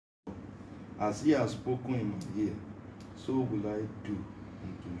As he has spoken in my ear, so will I do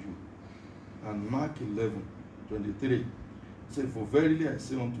unto you. And Mark 11:23 said, For verily I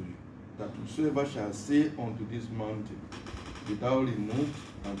say unto you, that whosoever shall say unto this mountain, Be thou removed,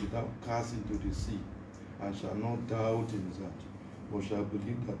 and be thou cast into the sea, and shall not doubt in his heart, but shall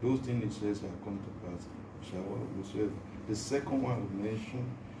believe that those things he says shall come to pass, shall whatsoever. The second one I mentioned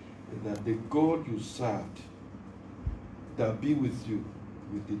is that the God you served that be with you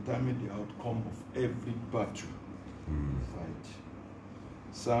will determine the outcome of every battle you fight.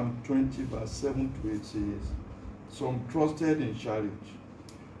 Psalm 20 verse 7 to 8 says, Some trusted in chariots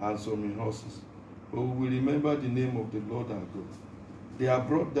and some in horses, but we will remember the name of the Lord our God. They are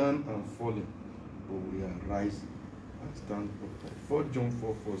brought down and fallen, but we are rising and stand upright. 4 John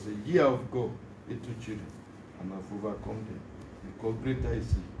 4:4 says, Ye are of God, little children, and have overcome them, because greater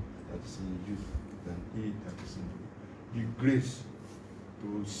is he that is in you than he that is in you. The grace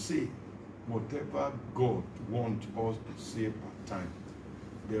to say whatever God wants us to say at time,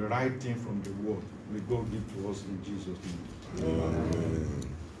 the right thing from the word, may God give to us in Jesus' name.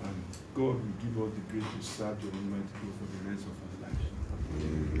 Amen. And God will give us the grace to serve the Almighty God for the rest of our lives.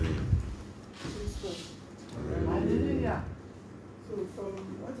 Amen. Hallelujah. So from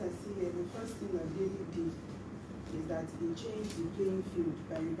what I see here, the first thing that David did is that he changed the playing field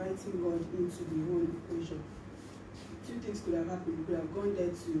by inviting God into the whole equation. Two things could have happened. He could have gone there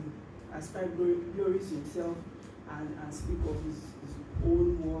to ascribe glory to himself and speak of his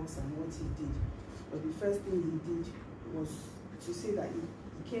own works and what he did. But the first thing he did was to say that he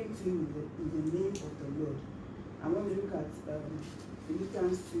came to him in the name of the Lord. And when we look at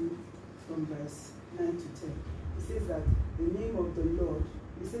Philippians 2 from verse 9 to 10, it says that the name of the Lord,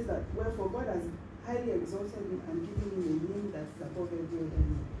 it says that wherefore God has highly exalted him and given him a name that is above every other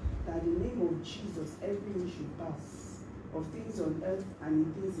name, that the name of Jesus every knee should bow, of things on earth and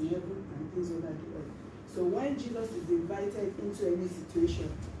in things in heaven and things under the earth. So when Jesus is invited into any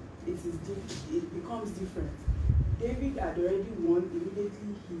situation, it becomes different. David had already won.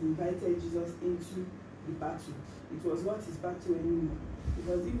 Immediately he invited Jesus into the battle. It was not his battle anymore.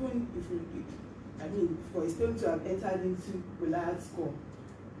 Because even if for a stone to have entered into Goliath's skull,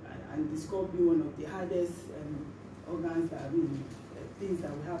 and the skull being one of the hardest organs things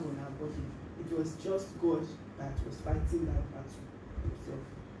that we have on our body, it was just God that was fighting that battle himself.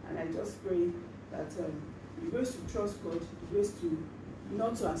 And I just pray that the grace to trust God, the grace to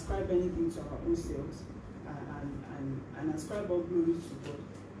not to ascribe anything to our own selves, and ascribe all glory to God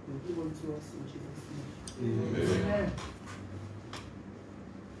will give unto us in Jesus' name. Amen.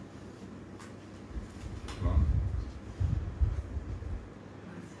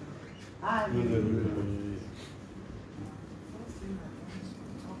 Hallelujah.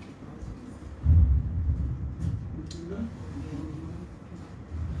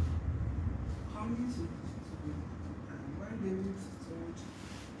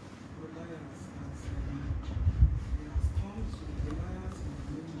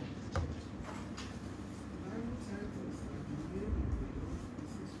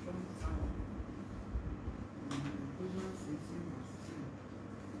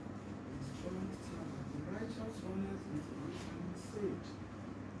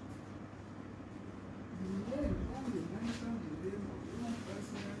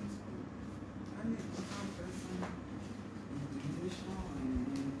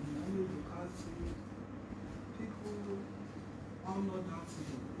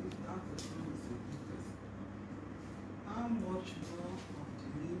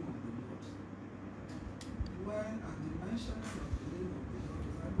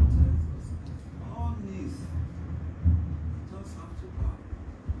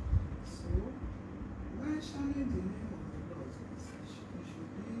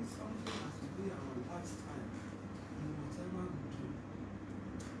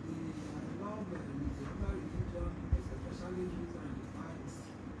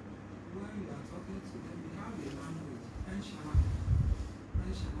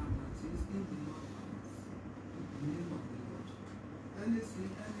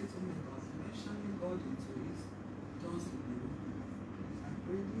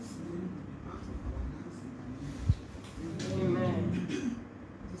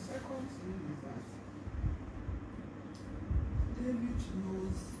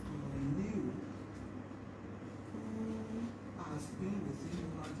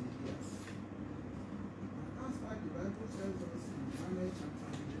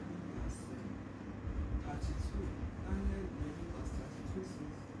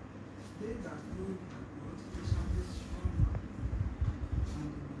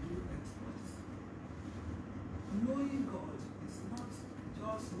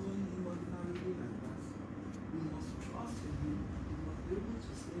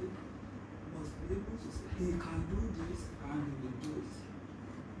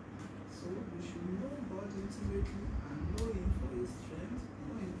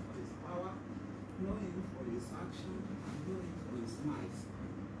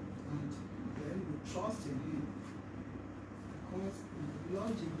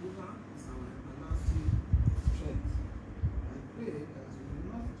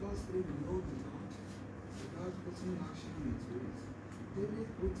 say we know the Lord without putting action into it. David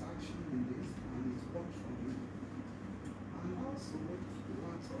put action in this and it worked for him. And also, we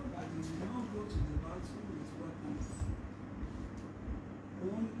are told that he did not go to the battle with weapons.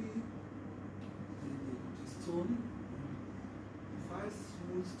 Only the stone, the 5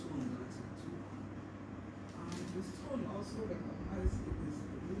 smooth stone that he took. And the stone also recognizes this,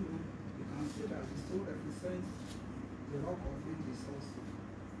 you can see that the stone represents the rock of ages also.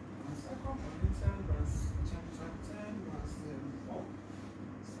 And 2 Corinthians chapter 10 verse 4.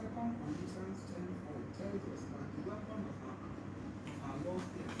 2 Corinthians 10:4 tells us that the weapon of our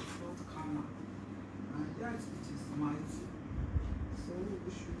warfare is not carnal, and yet it is mighty. So we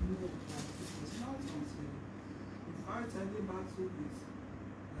should know that it is not until we fight any battle with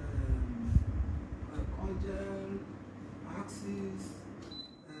cudgel, axes,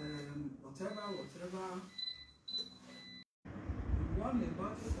 whatever. We won a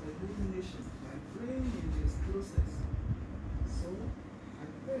battle for a whole nation by praying in this process. So I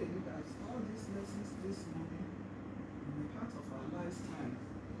pray that all these lessons this morning will be part of our lifestyle,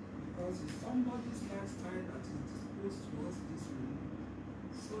 because it's somebody's lifestyle that is disposed to us this morning,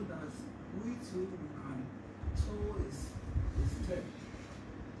 so that we too can toe a step,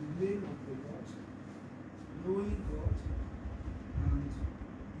 the name of the Lord, knowing God, and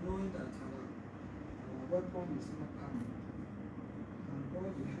knowing that our weapon is not carnal. And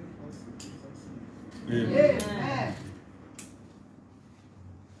God will help us in Jesus' name. Amen.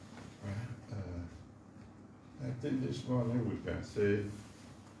 I think this morning we can say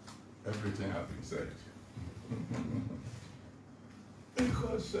everything has been said.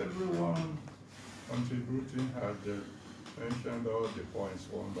 Because everyone contributing has mentioned all the points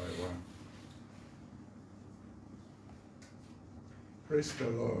one by one. Praise the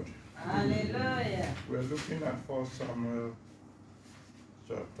Lord. Hallelujah. We're looking at 1 Samuel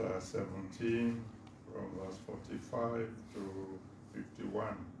chapter 17 from verse 45 to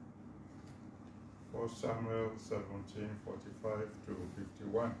 51. 1 Samuel 17, 45 to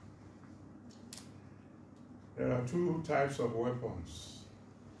 51. There are 2 types of weapons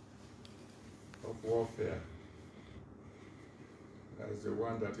of warfare. There's the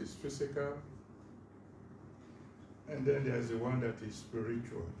one that is physical, and then there's the one that is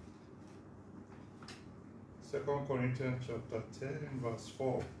spiritual. 2 Corinthians chapter 10 verse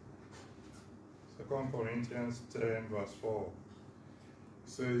 4. 2 Corinthians 10 verse 4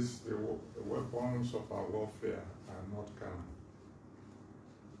 says the weapons of our warfare are not carnal.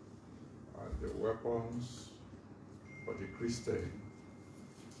 The weapons for the Christian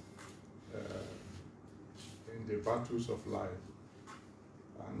in the battles of life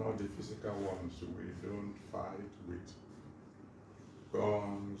are not the physical ones. We don't fight with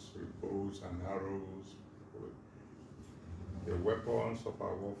guns, with bows and arrows. The weapons of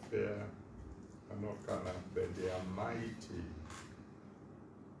our warfare are not carnal, but they are mighty.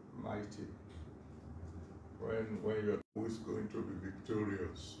 Mighty. When you're always going to be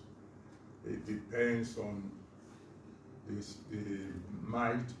victorious, it depends on the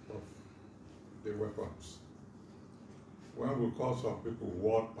might of the weapons. When we call some people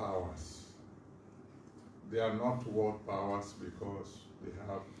world powers, they are not world powers because they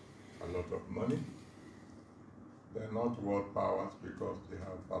have a lot of money. They're not world powers because they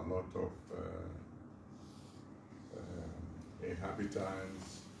have a lot of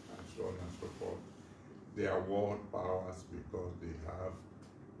inhabitants and so on and so forth. They are world powers because they have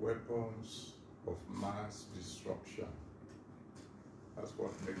weapons of mass destruction. That's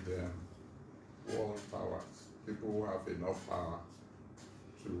what makes them world powers. People who have enough power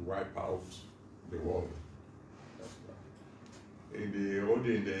to wipe out the world. That's right. In the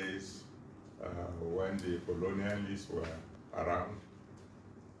olden days, when the colonialists were around,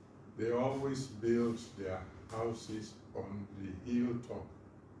 they always built their houses on the hilltop.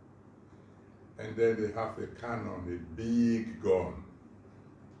 And then they have a cannon, a big gun,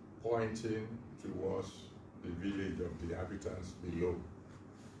 pointing towards the village of the inhabitants below.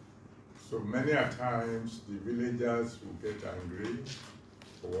 So many a times the villagers will get angry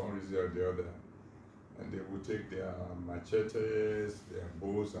for one reason or the other, and they will take their machetes, their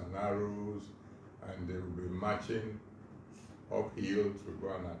bows and arrows, and they will be marching uphill to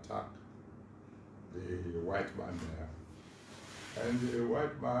go and attack the white man there. And the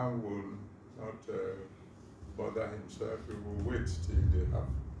white man will not bother himself. He will wait till they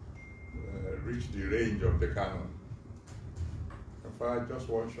have reached the range of the cannon and fire just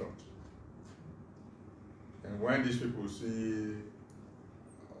one shot. And when these people see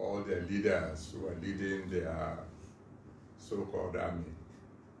all their leaders who are leading their so-called army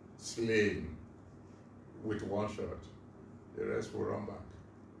slain with one shot, the rest will run back.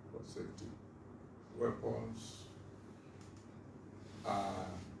 for safety. Weapons are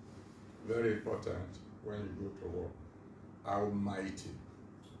very important when you go to war. How mighty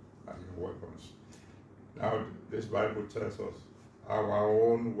are your weapons? Now, this Bible tells us our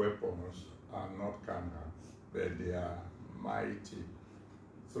own weapons are not carnal, but they are mighty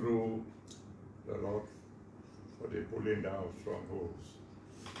through the Lord for the pulling down of strongholds.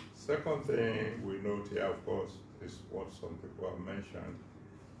 Second thing we note here, of course, is what some people have mentioned,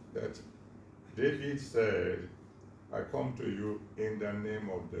 that David said, I come to you in the name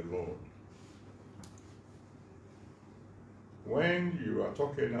of the Lord. When you are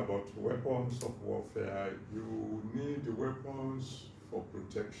talking about weapons of warfare, you need weapons for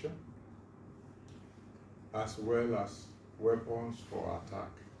protection as well as weapons for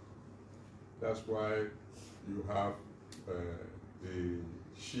attack. That's why you have the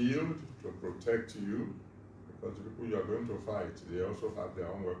shield to protect you, because the people you are going to fight, they also have their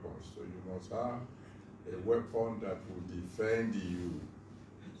own weapons. So you must have a weapon that will defend you,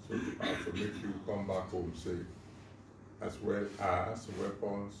 so to make you come back home safe, as well as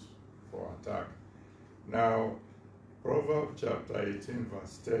weapons for attack. Now, Proverbs chapter 18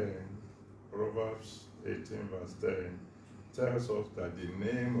 verse 10, Proverbs 18 verse 10 tells us that the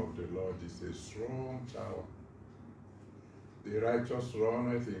name of the Lord is a strong tower. The righteous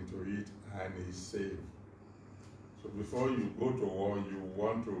runneth into it and is saved. So before you go to war, you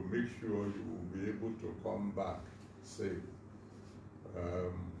want to make sure you will be able to come back safe.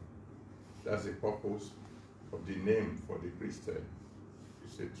 That's the purpose of the name for the Christian.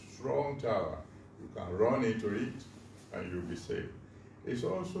 It's a strong tower. You can run into it and you'll be safe. It's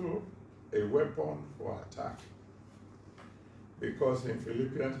also a weapon for attack. Because in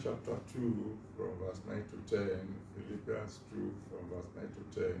Philippians chapter 2, from verse 9 to 10, Philippians 2, from verse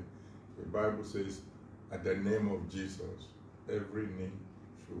 9 to 10, the Bible says, at the name of Jesus, every knee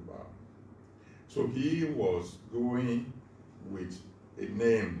should bow. So he was going with a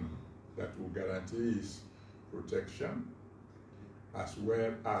name that will guarantee his protection, as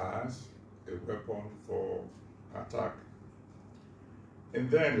well as a weapon for attack.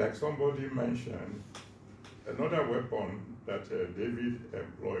 And then, like somebody mentioned, another weapon that David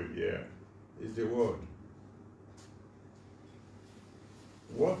employed here is the word.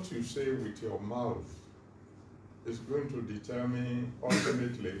 What you say with your mouth is going to determine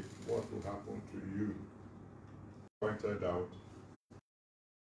ultimately what will happen to you. Pointed out,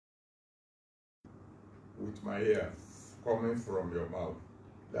 with my ear coming from your mouth,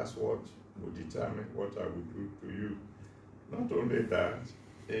 that's what will determine what I will do to you. Not only that,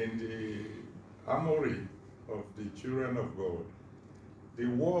 in the armory of the children of God, the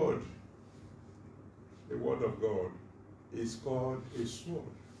word of God is called a sword.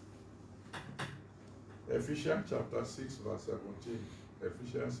 Ephesians chapter 6 verse 17.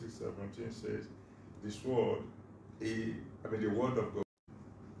 Ephesians 6:17 says, the sword is, the word of God,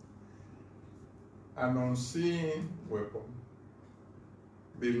 an unseen weapon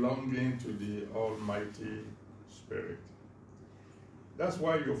belonging to the Almighty Spirit. That's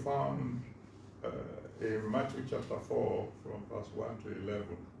why you found in Matthew chapter 4 from verse 1 to 11,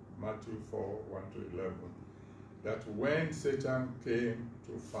 Matthew 4, 1 to 11, that when Satan came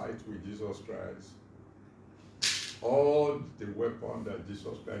to fight with Jesus Christ, all the weapon that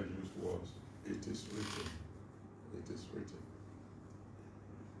Jesus Christ used was, it is written. It is written.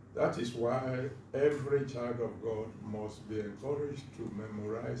 That is why every child of God must be encouraged to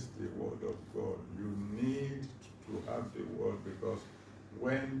memorize the word of God. You need to have the word, because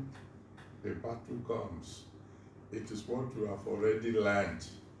when the battle comes, it is what you have already learned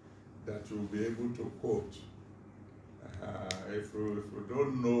that you'll be able to quote. If you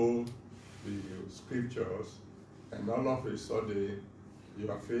don't know the scriptures, and all of a sudden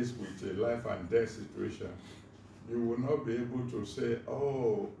you are faced with a life and death situation, you will not be able to say,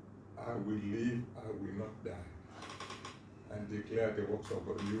 oh, I will live, I will not die, and declare the works of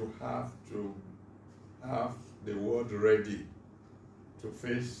God. You have to have the word ready to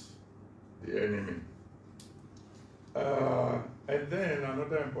face the enemy. And then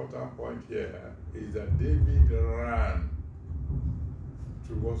another important point here is that David ran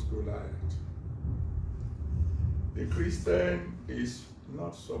towards Goliath. The Christian is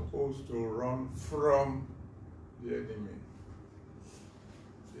not supposed to run from the enemy.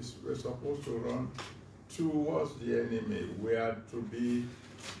 We're supposed to run towards the enemy. We are to be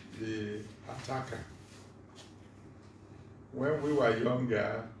the attacker. When we were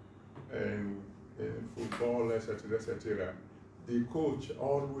younger, and in football, etc., the coach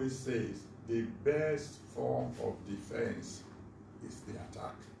always says the best form of defense is the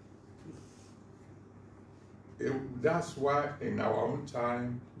attack. That's why in our own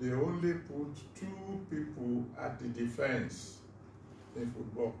time, they only put 2 people at the defense in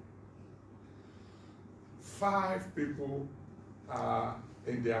football. 5 people are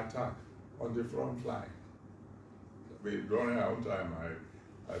in the attack on the front line. But during our own time,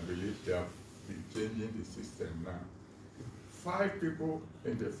 I believe they have been changing the system now. 5 people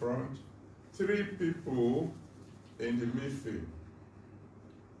in the front, 3 people in the midfield,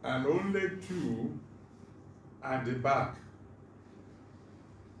 and only 2 at the back,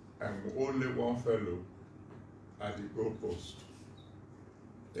 and only 1 fellow at the goalpost.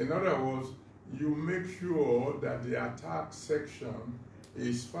 In other words, you make sure that the attack section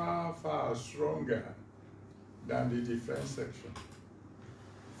is far, far stronger than the defense section.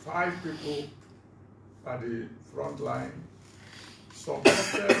 5 people at the front line,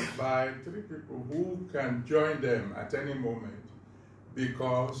 supported by 3 people who can join them at any moment,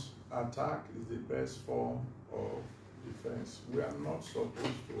 because attack is the best form of defense. We are not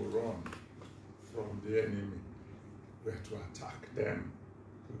supposed to run from the enemy. We are to attack them.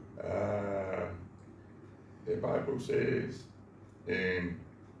 The Bible says in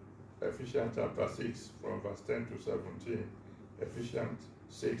Ephesians chapter 6 from verse 10 to 17, Ephesians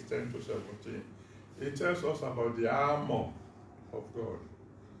 6, 10 to 17, it tells us about the armor of God.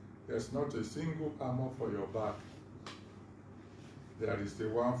 There's not a single armor for your back. There is the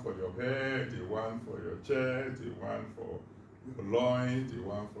one for your head, the one for your chest, the one for your loins, the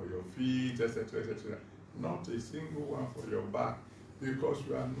one for your feet, etc., etc. Not a single one for your back, because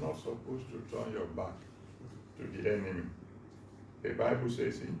you are not supposed to turn your back to the enemy. The Bible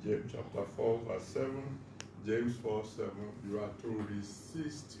says in James chapter 4, verse 7, James 4, 7, you are to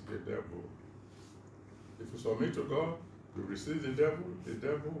resist the devil. If you submit to God, you resist the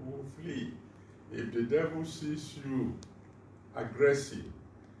devil will flee. If the devil sees you aggressive,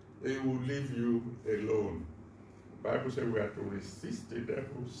 he will leave you alone. The Bible says we are to resist the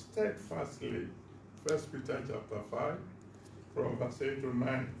devil steadfastly. 1 Peter chapter 5, from verse 8 to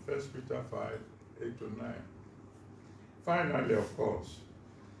 9. 1 Peter 5, 8 to 9. Finally, of course,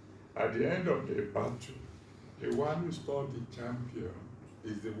 at the end of the battle, the one who is called the champion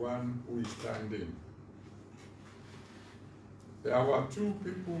is the one who is standing. There were 2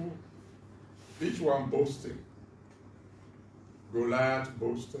 people, each one boasting. Goliath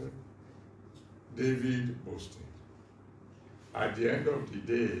boasted, David boasted. At the end of the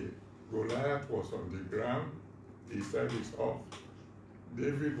day, Goliath was on the ground, his head is off.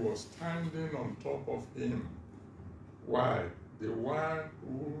 David was standing on top of him. Why? The one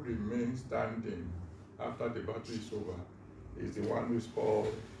who remains standing after the battle is over is the one who is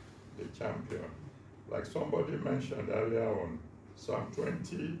called the champion. Like somebody mentioned earlier on, Psalm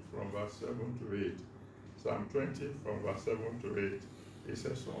 20 from verse 7 to 8. Psalm 20 from verse 7 to 8. It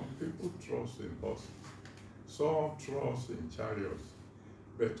says some people trust in horses, some trust in chariots,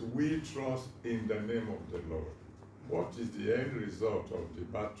 but we trust in the name of the Lord. What is the end result of the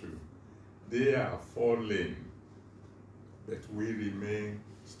battle? They are falling, but we remain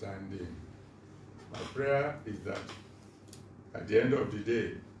standing. My prayer is that at the end of the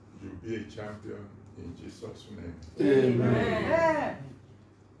day, you'll be a champion in Jesus' name. Amen.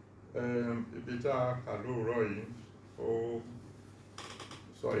 Ibi tá a kà lóòrọ̀ yìí, ó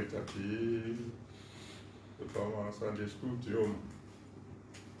sọ ìtàn tí ọmọ Sunday school tí ó mọ̀.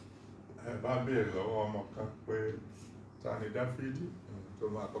 Ẹ bá béèrè lọ́wọ́ ọmọ kan pé ta ni Dáfídì, tó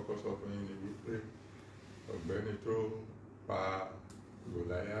máa kọ́kọ́ sọ fún yín ni wípé ọ̀gbẹ́ni tó pa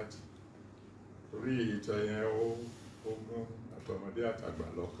Gòláyátì. Torí ìtàn yẹn ó mú àtọmọdé àtàgbà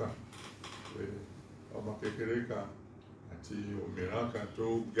lọ́kàn pé ọmọ kékeré kan àti òmíràn kan tó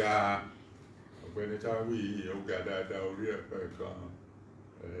ga, ọ̀gbẹ́ni táwí yìí ó ga dáadáa, orí ẹ̀pẹ́ kan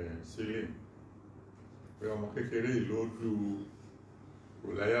sílẹ̀, pé ọmọ kékeré yìí ló lù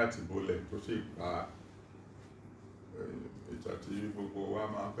Gòláyátì bolẹ̀ tó sì pa. Ìtàn tí gbogbo wa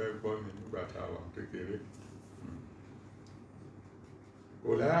máa fẹ́ gbọ́ ní nígbà tá a wà kékeré.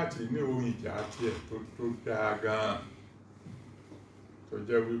 Gòláyátì ní ohun ìjà tiẹ̀ tó dáa gan-an, tó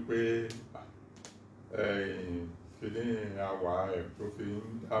jẹ́ wípé kíní àwà ẹ̀ tó fi ń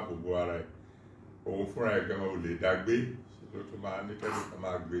dáàbò bo ara ẹ̀, òun fúnra ẹ̀ gan-an ò lè dágbé, ló tún máa ní kẹ́lẹ́ kan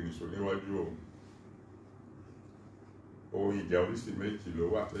máa gbé nìṣó níwájú òun. Ohun ìjà oríṣi méjì ló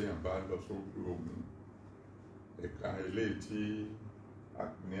wà téèyàn bá lọ sójú ogun. Ìkan eléyìí tí a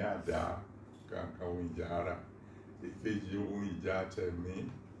ní àdá, kankan ohun ìjà ara. Ìkejì ohun ìjà tẹ̀mí.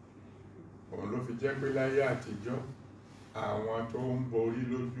 Òun ló fi jẹ́ pé láyé àtijọ́, àwọn tó ń borí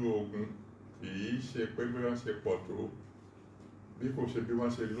lójú ogun kìí ṣe pé bí wọ́n ṣe pọ̀ tó, bí kò ṣe bí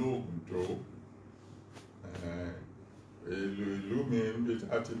wọ́n ṣe lóògùn tó. Ìlú mi níbi tí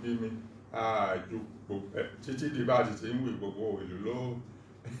a ti bí mi, àjù títí di bá ti ń wí gbogbo ìlú ló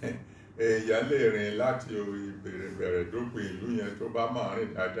èèyàn lè rìn láti bẹ̀rẹ̀ dópin ìlú yẹn tó bá máa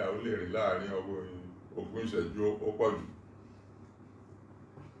rìn dáadáa ó lè rìn láàrin ogún ìṣẹ́jú ó pọ̀ jù.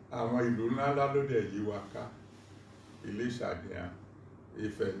 Àwọn ìlú ńláńlá ló dẹ̀ yí wa ká, Iléṣà ni a,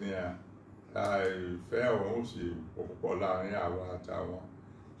 Ifẹ̀ ni a, ìfẹ́ ọ̀hún ó sì pọ̀ láàrin àwa àtàwọn,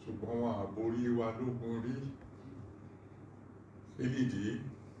 ṣùgbọ́n wọn àborí wa lógun rí. Fílìdì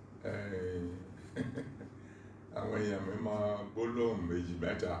àwọn èèyàn mi máa gbólóhùn méjì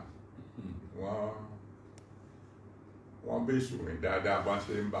mẹ́ta, wọ́n bèṣù rìn dáadáa bá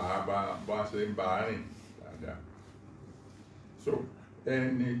ṣe ń bá rìn dáadáa. So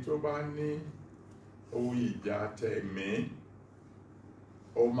ẹni tó bá ní ohun ìjà tẹ̀mí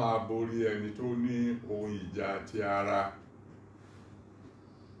ó máa borí ẹni tó ní ohun ìjà ti ara.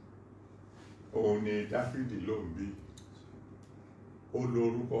 Òun ni Dáfídì ló ń bí, ó lo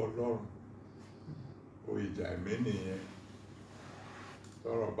orúkọ Ọlọ́run, ohun ìjà ẹ̀mí nìyẹn.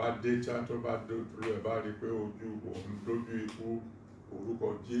 Tọ́rọ̀ bá dé tí tó bá dúró ẹ bá rí pé òun lójú ikú, orúkọ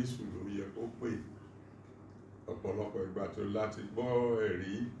Jésù ló yẹ kó pè. Ọ̀pọ̀lọpọ̀ ìgbà tó láti gbọ́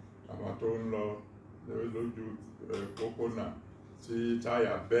ẹ̀rí àwọn tó ń lọ lójú pópónà tí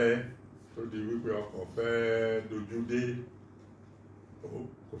táyà bẹ́ tó di wípé ọkọ̀ fẹ́ dojú dé,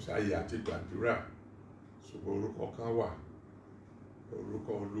 kò sáyé àti gbàdúrà, ṣùgbọ́n orúkọ kan wà,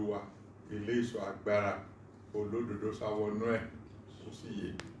 orúkọ Olúwa, ilé ìṣọ́ agbára, olódodo sáwọnú ẹ̀, ó sì yè.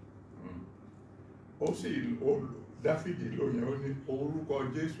 Dáfídì lóyìn ó ní orúkọ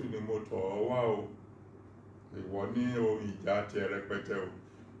Jésù ni mo tọ̀ ọ́ wá o, ìwọ ní ohun ìjà ti rẹpẹtẹ o,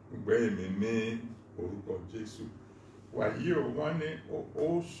 ṣùgbọ́n èmi ní orúkọ Jésù. Wàyí o, wọ́n ní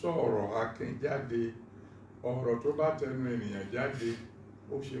ó sọ̀rọ̀ akin jáde, ọ̀rọ̀ tó bá tẹnu ènìyàn jáde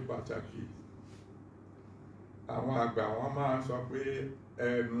ó ṣe pàtàkì. Àwọn àgbà wọn máa ń sọ pé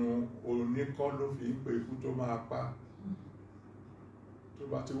ẹnu oníkọ́ ló fi ń pe ikú tó máa pa. Tó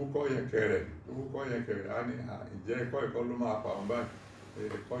bá ti wúkọ́ yẹn kẹrẹ̀ á ní ìjẹ́ ẹ̀kọ́ ló máa pa òun báyìí,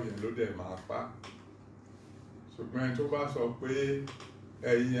 ẹ̀kọ́ yẹn ló dẹ̀ máa pa. Ṣùgbọ́n ẹni tó bá sọ pé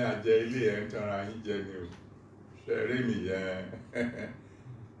ẹ̀yin àjẹ́ ilé ẹ̀ ń tanra yín jẹ ni o, ṣẹ̀rí mi yẹn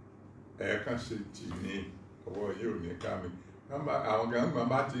ẹ̀ẹ̀kan ṣe tì ní ọwọ́ yìí ò ní ká mi. Àwọn gbàngbà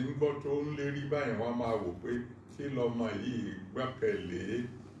bá ti ń gbọ́ tó ń lérí báyìí wọ́n máa wò pé kí lọmọ yìí gbẹ́kẹ̀lé,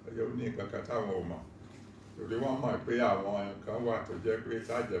 ẹ̀yọ́ ní kankan táwọn ò mọ̀. Torí wọ́n mọ̀ pé àwọn kan wà tó jẹ́ pé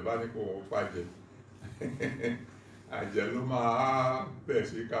sájẹ̀ bá ní kó wọ́n pàjẹ́ àjẹ́ ló máa bẹ̀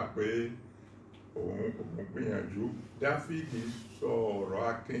sí ká pé òun gbìyànjú. Dáfídì sọ ọ̀rọ̀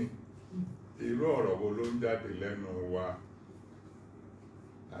akin, irú ọ̀rọ̀ wo ló ń jáde lẹ́nu wa?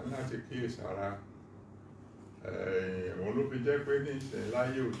 A ní láti kíyèsára. Òun ló fi jẹ́ pé ní ìsìn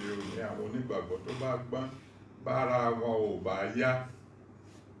láyé òde òní àwọn onígbàgbọ́ tó bá gbọ́n bára wọn ò bá yá,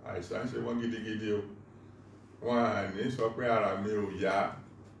 àìsàn ṣe wọ́n gidigidi o. Wọ́n á ní sọ pé ara mi ò yá,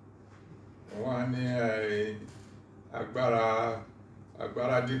 wọ́n á ní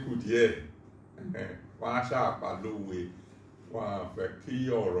agbára dínkù díẹ̀, wọ́n á ṣàpá lówe, wọ́n á fẹ́ kí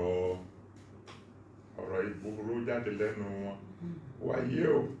ọ̀rọ̀ ìgboro jáde lẹ́nu wọn. Wàyí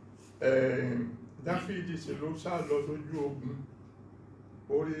o, Dáfídì ṣe ló sá lọ sójú ogun,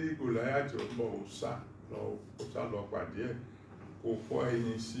 ó rí Gòláyátì ó ń bọ̀, ó sá lọ pàdé ẹ̀, kò kọ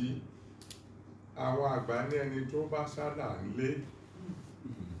ẹ̀yìn sí. Àwọn àgbà ní ẹni tó bá sálà ń lé,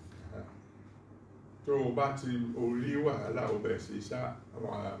 tó o bá ti orí wàhálà ó bẹ̀ sí sá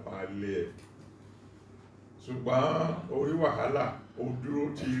àwọn àlè ẹ̀. Ṣùgbọ́n orí wàhálà ó dúró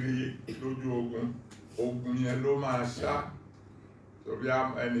ti rí lójú ogun yẹn ló máa sá. Torí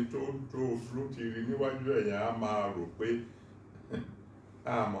ẹni tó dúró ti rí níwájú ẹ̀yàn á máa rò pé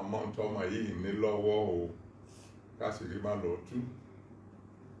àmọ̀mọ́ tọmọ yìí ní lọ́wọ́ o, kásìrí má lọ tú.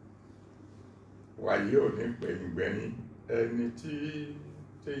 Wàyí ò ní gbẹ̀yìn ẹni tí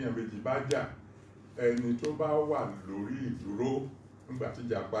èèyàn méjì bá jà, ẹni tó bá wà lórí ìdúró nígbà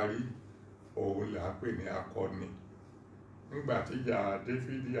tíjà parí, òun là á pè ní akọni. Nígbà tíjà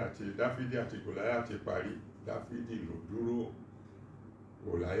Dáfídì àti Gòláyátì parí, Dáfídì ló dúró,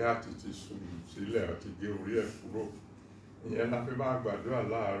 Gòláyátì ti sùn sílẹ̀ àti gé orí ẹ̀ kúrò. Ìyẹn la fi máa gbàdúrà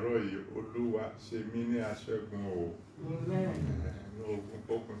láàárọ̀ yìí, Olúwa ṣe mí ní aṣẹ́gun o. Ní ogun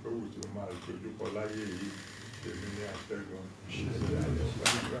kókun tó wù tí ó máa dojú kọ láyé yìí, ṣe mí ní aṣẹ́gun.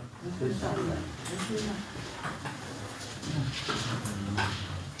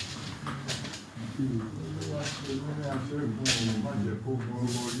 Olúwa ṣe mí ní aṣẹ́gun o, má jẹ́ kó gun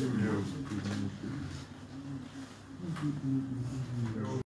owó orí mi o.